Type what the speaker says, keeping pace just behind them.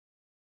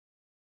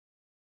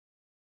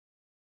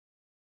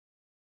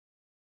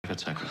private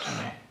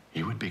secretary,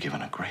 you would be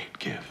given a great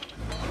gift.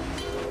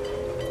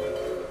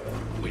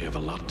 We have a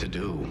lot to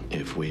do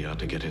if we are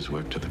to get his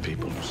work to the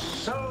people.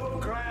 So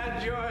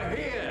glad you're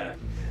here.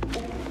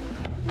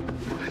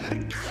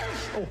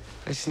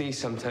 I sneeze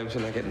sometimes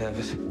when I get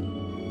nervous.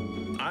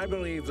 I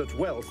believe that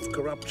wealth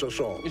corrupts us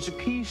all. It's a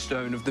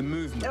keystone of the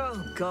movement.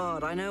 Oh,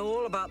 God, I know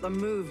all about the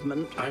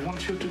movement. I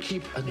want you to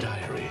keep a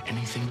diary.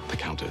 Anything the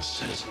Countess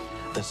says.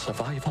 The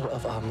survival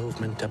of our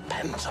movement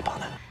depends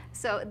upon it.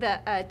 So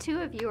the two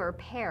of you are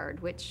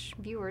paired, which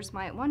viewers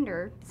might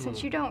wonder,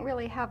 since you don't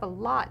really have a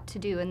lot to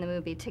do in the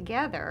movie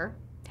together,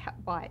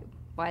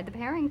 why the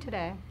pairing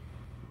today?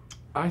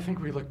 I think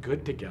we look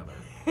good together.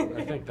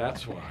 I think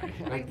that's why.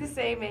 Like the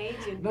same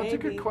agent, That's maybe.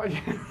 a good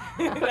question.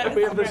 We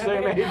have the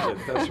same agent,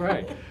 that's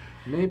right.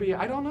 Maybe,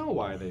 I don't know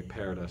why they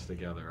paired us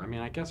together. I mean,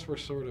 I guess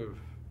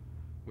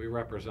we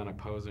represent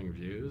opposing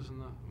views in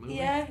the movie.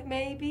 Yeah,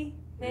 maybe.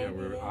 Yeah,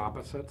 we're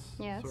opposites,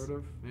 yes. sort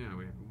of. Yeah,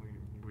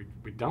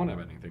 we don't have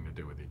anything to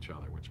do with each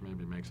other, which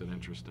maybe makes it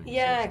interesting.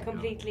 Yeah,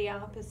 completely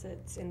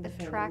opposites in the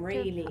film,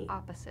 really.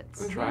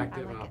 Opposites.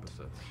 Attractive I like opposites.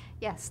 It.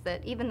 Yes,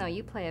 that even though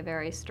you play a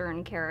very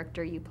stern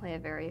character, you play a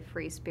very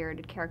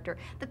free-spirited character,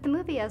 that the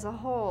movie as a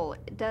whole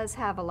does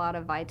have a lot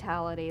of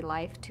vitality,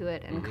 life to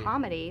it, and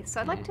comedy. So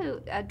I'd like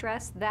to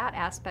address that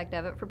aspect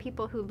of it for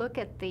people who look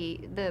at the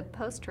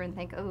poster and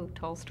think, oh,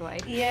 Tolstoy.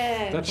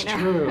 Yeah. That's You know?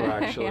 true,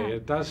 actually. Yeah.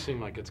 It does seem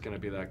like it's going to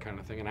be that kind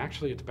of thing, and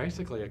actually it's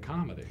basically a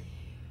comedy.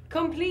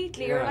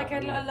 Completely, or Yeah, like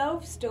a yeah.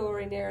 love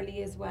story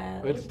nearly as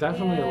well. It's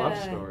definitely a love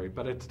Yeah. story,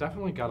 but it's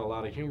definitely got a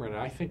lot of humor in it.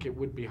 I think it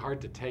would be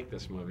hard to take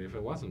this movie if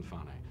it wasn't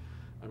funny.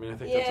 I mean, I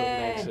think that's what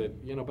makes it,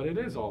 you know, but it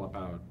is all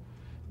about,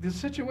 the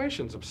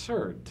situation's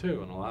absurd,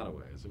 too, in a lot of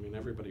ways. I mean,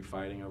 everybody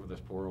fighting over this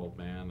poor old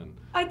man and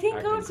I think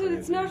acting also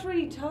it's crazy. not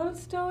really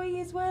Tolstoy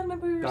as well.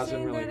 Remember we were Doesn't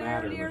saying really that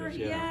matter earlier? because,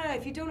 yeah.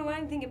 If you don't know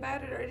anything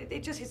about it, or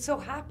it so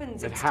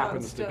happens It it's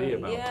happens Tolstoy. to be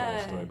about yeah.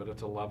 Tolstoy, but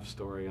it's a love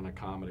story and a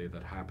comedy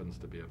that happens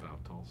to be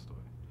about Tolstoy.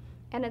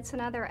 And it's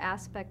another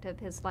aspect of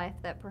his life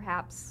that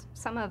perhaps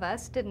some of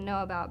us didn't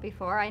know about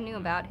before. I knew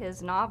about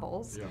his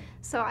novels, Yeah.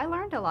 so I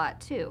learned a lot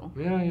too.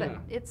 Yeah, But yeah.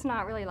 it's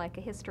not really like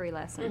a history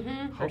lesson.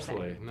 per se.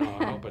 Hopefully. No,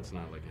 I hope it's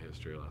not like a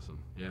history lesson.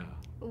 Yeah.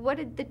 What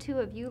did the two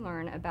of you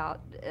learn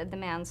about the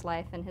man's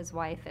life and his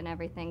wife and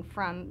everything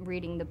from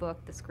reading the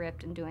book, the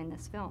script, and doing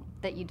this film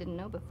that you didn't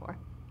know before?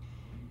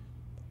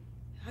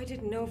 I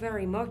didn't know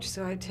very much,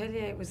 so I tell you,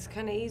 it was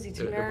kind of easy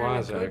to learn. It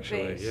was a good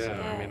actually, bit.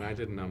 yeah. I mean, I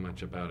didn't know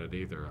much about it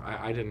either.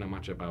 I didn't know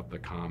much about the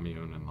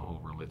commune and the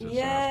whole religious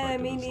Yeah, aspect I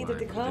of mean, his neither life.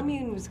 the I didn't-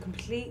 commune was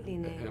completely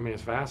new. I mean,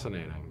 it's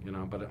fascinating, you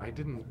know, but I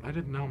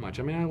didn't know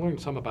much. I mean, I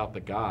learned some about the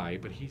guy,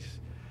 but he's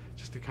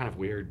just a kind of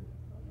weird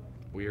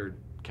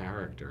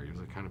character. He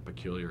was a kind of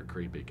peculiar,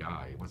 creepy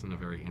guy. He wasn't a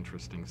very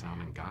interesting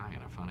sounding guy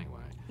in a funny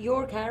way.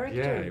 Your character?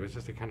 Yeah, he was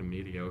just a kind of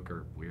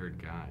mediocre,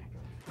 weird guy.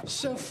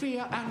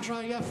 Sophia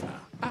Andreevna,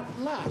 at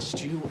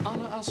last you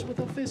honor us with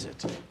a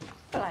visit.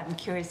 Well, I'm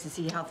curious to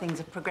see how things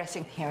are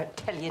progressing here at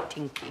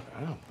Telyatinki.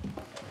 Oh.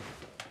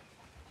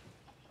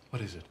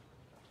 What is it?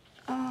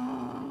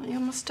 Oh,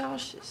 your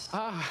moustaches.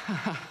 No,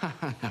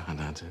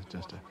 that's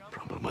just a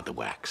problem with the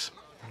wax.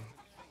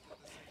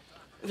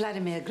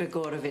 Vladimir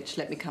Grigorovich,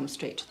 let me come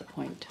straight to the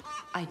point.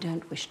 I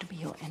don't wish to be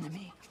your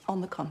enemy. On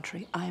the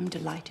contrary, I am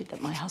delighted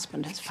that my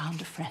husband has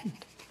found a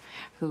friend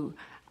who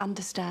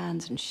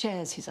understands and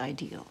shares his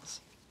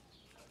ideals.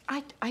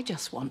 I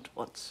just want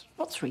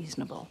what's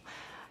reasonable.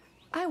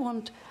 I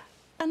want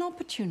an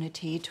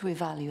opportunity to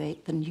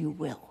evaluate the new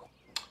will.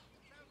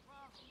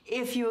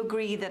 If you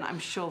agree, then I'm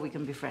sure we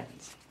can be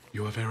friends.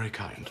 You are very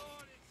kind,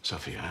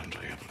 Sophia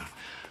Andreevna.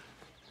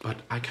 But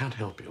I can't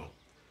help you.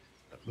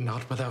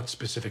 Not without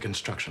specific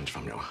instructions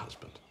from your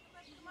husband.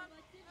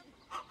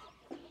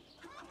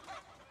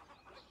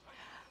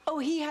 Oh,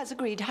 he has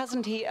agreed,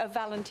 hasn't he,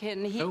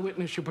 Valentin? No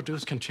witness you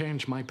produce can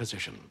change my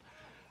position,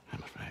 I'm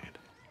afraid.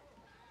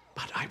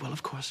 But I will,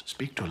 of course,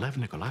 speak to Lev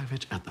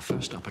Nikolaevich at the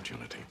first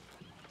opportunity.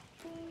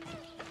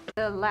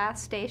 The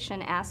last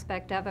station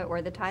aspect of it,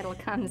 where the title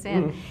comes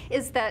in,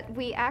 is that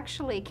we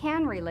actually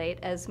can relate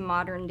as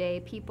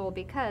modern-day people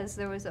because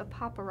there was a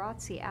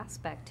paparazzi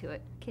aspect to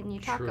it. Can you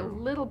talk a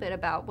little bit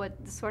about what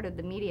sort of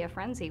the media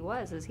frenzy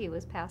was as he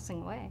was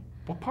passing away?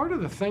 Well, part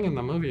of the thing in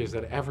the movie is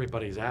that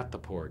everybody's at the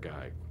poor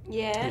guy.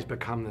 Yeah. He's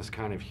become this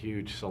kind of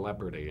huge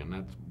celebrity, and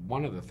that's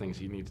one of the things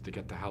he needs to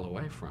get the hell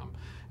away from,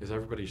 is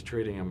everybody's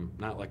treating him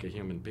not like a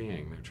human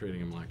being. They're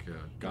treating him like a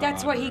god.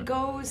 That's why he or-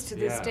 goes to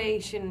the Yeah.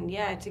 station,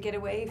 to get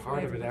away from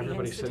Part of it,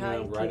 everybody's sitting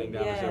there writing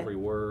down his every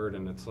word,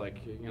 and it's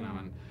like, you know,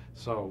 and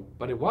so,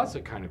 but it was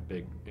a kind of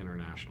big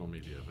international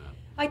media event.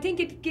 I think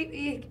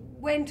it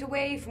went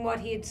away from what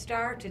he had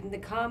started in the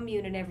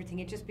commune and everything.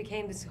 It just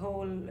became this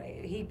whole,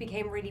 he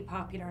became really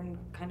popular and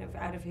kind of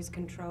out of his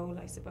control,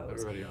 I suppose.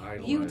 Everybody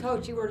idolized You thought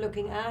him. you were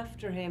looking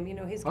after him, you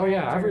know, his Oh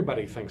yeah, character.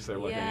 everybody thinks they're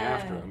looking Yeah.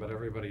 after him, but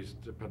everybody's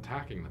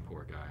attacking the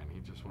poor guy, and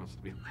he just wants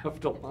to be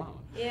left alone.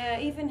 Yeah,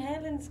 even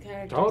Helen's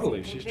character. Totally,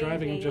 was she's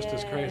driving him just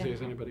as completely, crazy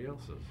as anybody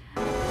else is.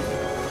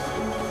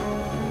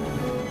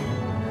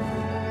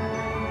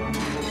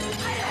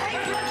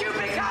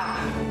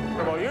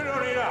 Well, you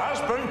don't need a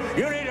husband.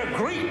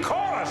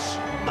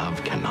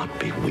 It cannot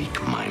be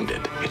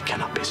weak-minded. It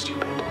cannot be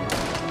stupid.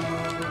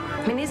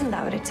 I mean, isn't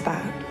that what it's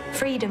about?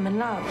 Freedom and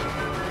love.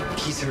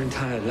 He's her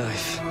entire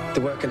life. The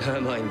work in her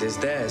mind is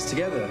theirs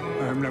together.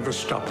 I've never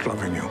stopped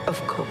loving you.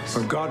 Of course.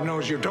 But God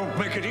knows you don't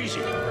make it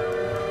easy.